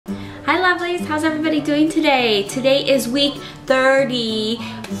Hi lovelies, how's everybody doing today? Today is week 30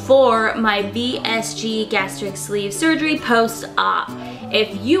 for my VSG gastric sleeve surgery post-op.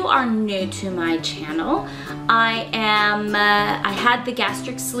 If you are new to my channel, I had the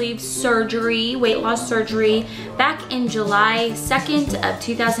gastric sleeve surgery, weight loss surgery, back in July 2nd of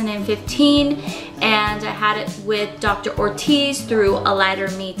 2015, and I had it with Dr. Ortiz through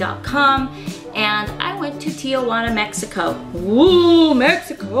alighterme.com. And I went to Tijuana, Mexico. Woo,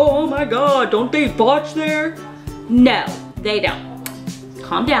 Mexico, oh my God, don't they botch there? No, they don't.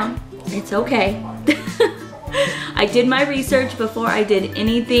 Calm down, it's okay. I did my research before I did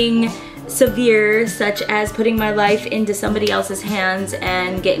anything severe, such as putting my life into somebody else's hands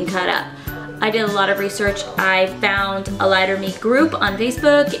and getting cut up. I did a lot of research. I found a Lighter Me group on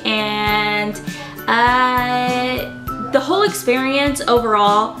Facebook, and the whole experience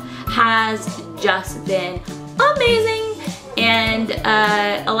overall has just been amazing. And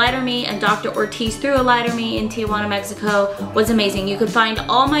a Lighter Me and Dr. Ortiz through a Lighter Me in Tijuana, Mexico was amazing. You could find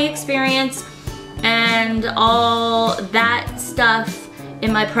all my experience and all that stuff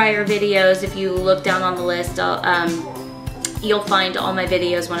in my prior videos. If you look down on the list, you'll find all my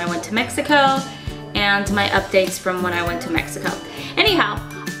videos when I went to Mexico and my updates from when I went to Mexico. Anyhow,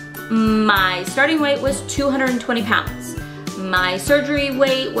 my starting weight was 220 pounds. My surgery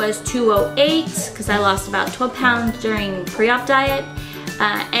weight was 208 because I lost about 12 pounds during pre-op diet,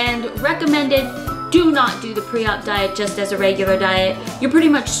 and recommended do not do the pre-op diet just as a regular diet. You're pretty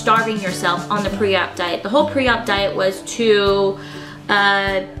much starving yourself on the pre-op diet. The whole pre-op diet was to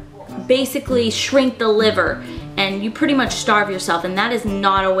basically shrink the liver, and you pretty much starve yourself, and that is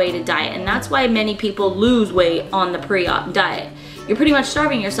not a way to diet, and that's why many people lose weight on the pre-op diet. You're pretty much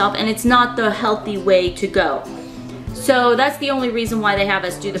starving yourself, and it's not the healthy way to go. So that's the only reason why they have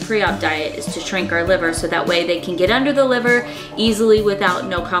us do the pre-op diet, is to shrink our liver so that way they can get under the liver easily without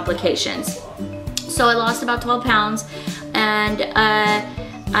no complications. So I lost about 12 pounds, and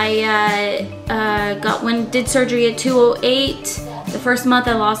did surgery at 208. The first month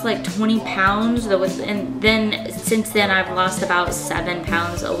I lost like 20 pounds, and then since then I've lost about 7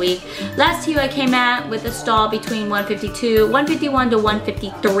 pounds a week. Last year I came at with a stall between 151 to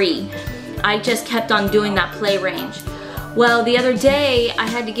 153. I just kept on doing that play range. Well, the other day I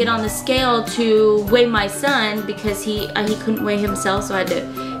had to get on the scale to weigh my son because he couldn't weigh himself, so I had to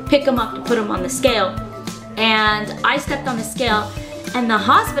pick him up to put him on the scale. And I stepped on the scale, and the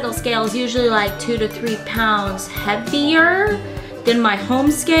hospital scale is usually like 2 to 3 pounds heavier than my home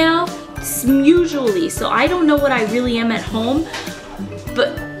scale, usually. So I don't know what I really am at home,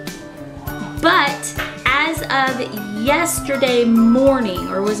 but as of yesterday morning,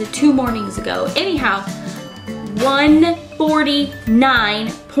 or was it 2 mornings ago? Anyhow,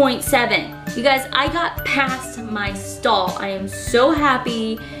 149.7. You guys, I got past my stall. I am so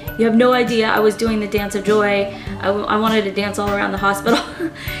happy. You have no idea. I was doing the dance of joy. I wanted to dance all around the hospital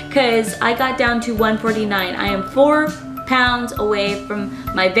because I got down to 149. I am 4 pounds away from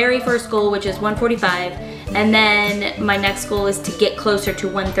my very first goal, which is 145. And then my next goal is to get closer to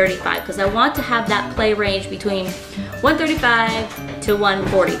 135 because I want to have that play range between 135 to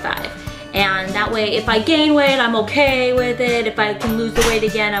 145. And that way, if I gain weight, I'm okay with it. If I can lose the weight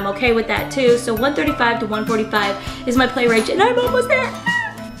again, I'm okay with that too. So 135 to 145 is my play range, and I'm almost there.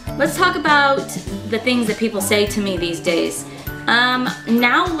 Let's talk about the things that people say to me these days.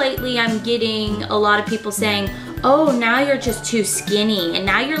 Now lately I'm getting a lot of people saying, oh, now you're just too skinny, and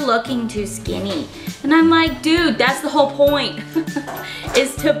now you're looking too skinny. And I'm like, dude, that's the whole point,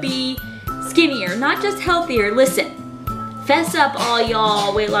 is to be skinnier, not just healthier. Listen, fess up all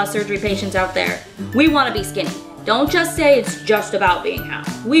y'all weight loss surgery patients out there. We want to be skinny. Don't just say it's just about being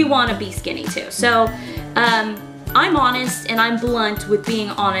healthy. We want to be skinny too. So I'm honest and I'm blunt with being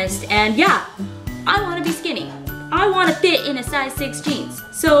honest, and yeah, I want to be skinny. I want to fit in a size 6 jeans.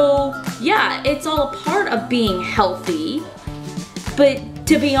 So yeah, it's all a part of being healthy, but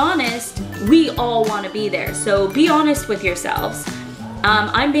to be honest, we all want to be there. So be honest with yourselves.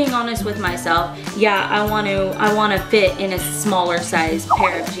 I'm being honest with myself. Yeah, I want to fit in a smaller size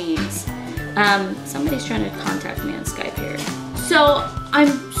pair of jeans. Somebody's trying to contact me on Skype here. So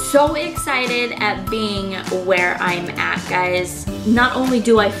I'm so excited at being where I'm at, guys. Not only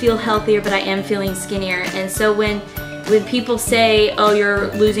do I feel healthier, but I am feeling skinnier. And so when people say, oh,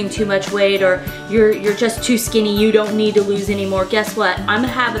 you're losing too much weight, or you're just too skinny, you don't need to lose anymore, guess what? I'm gonna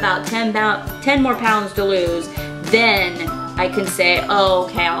have about 10 more pounds to lose. Then I can say, oh,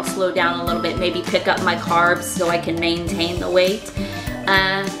 okay, I'll slow down a little bit, maybe pick up my carbs so I can maintain the weight.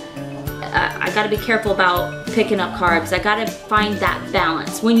 I gotta be careful about picking up carbs. I gotta find that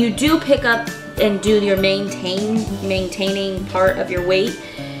balance. When you do pick up and do your maintaining part of your weight,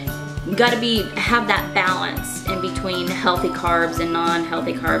 you gotta have that balance in between healthy carbs and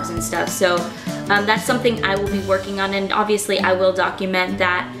non-healthy carbs and stuff. So that's something I will be working on, and obviously I will document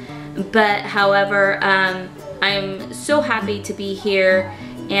that. But however, I'm so happy to be here,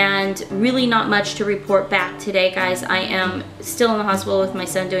 and really not much to report back today, guys. I am still in the hospital with my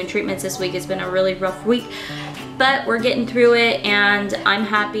son doing treatments this week. It's been a really rough week, but we're getting through it, and I'm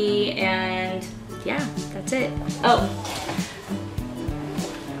happy, and yeah, that's it. Oh,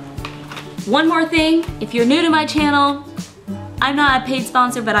 one more thing. If you're new to my channel, I'm not a paid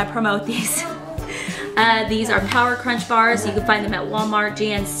sponsor, but I promote these. These are Power Crunch bars. You can find them at Walmart,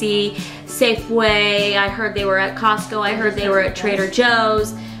 GNC, Safeway. I heard they were at Costco. I heard they were at Trader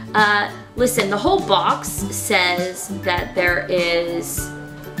Joe's. Listen, the whole box says that there is,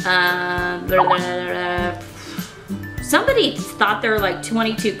 somebody thought there were like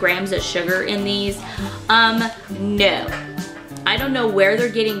 22 grams of sugar in these. No. I don't know where they're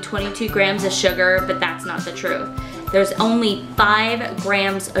getting 22 grams of sugar, but that's not the truth. There's only 5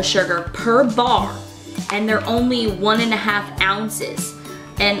 grams of sugar per bar, and they're only 1.5 ounces.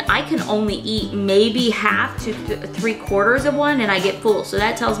 And I can only eat maybe half to 3/4 of one, and I get full. So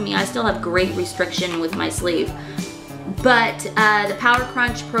that tells me I still have great restriction with my sleeve. But the Power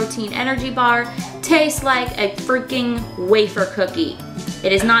Crunch Protein Energy Bar tastes like a freaking wafer cookie.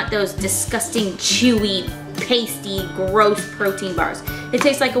 It is not those disgusting, chewy, pasty, gross protein bars. It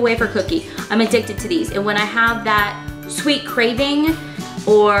tastes like a wafer cookie. I'm addicted to these. And when I have that sweet craving,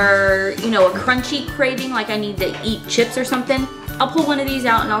 or you know, a crunchy craving, like I need to eat chips or something, I'll pull one of these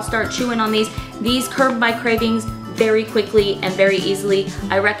out and I'll start chewing on these. These curb my cravings very quickly and very easily.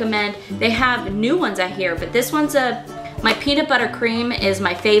 I recommend. They have new ones I hear, but this one's my peanut butter cream is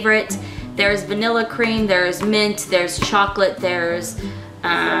my favorite. There's vanilla cream, there's mint, there's chocolate, there's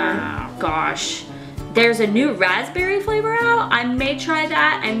gosh, there's a new raspberry flavor out. I may try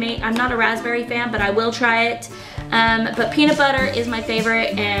that. I'm not a raspberry fan, but I will try it. But peanut butter is my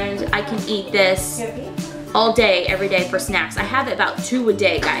favorite, and I can eat this all day, every day for snacks. I have about 2 a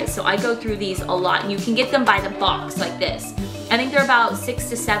day, guys, so I go through these a lot, and you can get them by the box like this. I think they're about $6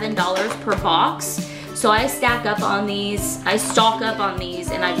 to $7 per box. So I stack up on these, I stock up on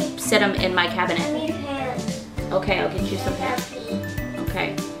these, and I set them in my cabinet. I need pants. Okay, I'll get you some pants.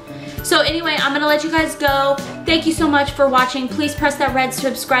 Okay. So anyway, I'm gonna let you guys go. Thank you so much for watching. Please press that red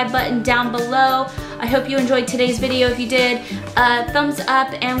subscribe button down below. I hope you enjoyed today's video. If you did, thumbs up,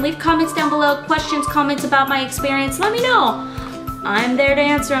 and leave comments down below. Questions, comments about my experience. Let me know. I'm there to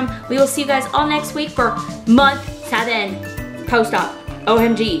answer them. We will see you guys all next week for month 7 post-op.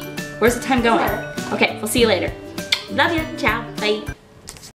 OMG. Where's the time going? Okay, we'll see you later. Love you. Ciao. Bye.